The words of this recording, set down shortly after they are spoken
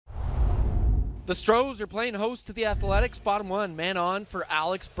The Astros are playing host to the Athletics. Bottom one, man on for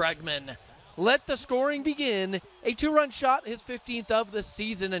Alex Bregman. Let the scoring begin. A 2-run shot, his 15th of the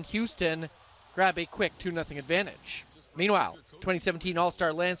season, and Houston grab a quick 2-0 advantage. Meanwhile, 2017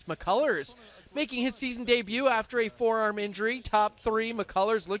 All-Star Lance McCullers making his season debut after a forearm injury. Top 3,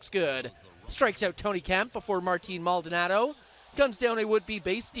 McCullers looks good. Strikes out Tony Kemp before Martin Maldonado. Guns down a would-be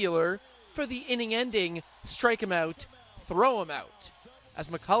base stealer for the inning-ending strike him out, throw him out. As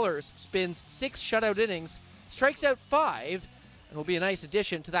McCullers spins 6 shutout innings, strikes out 5, and will be a nice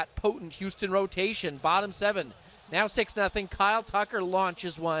addition to that potent Houston rotation. Bottom 7, now 6-0. Kyle Tucker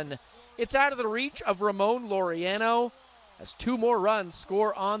launches one. It's out of the reach of Ramon Laureano as 2 more runs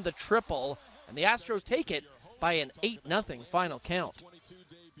score on the triple, and the Astros take it by an 8-0 final count.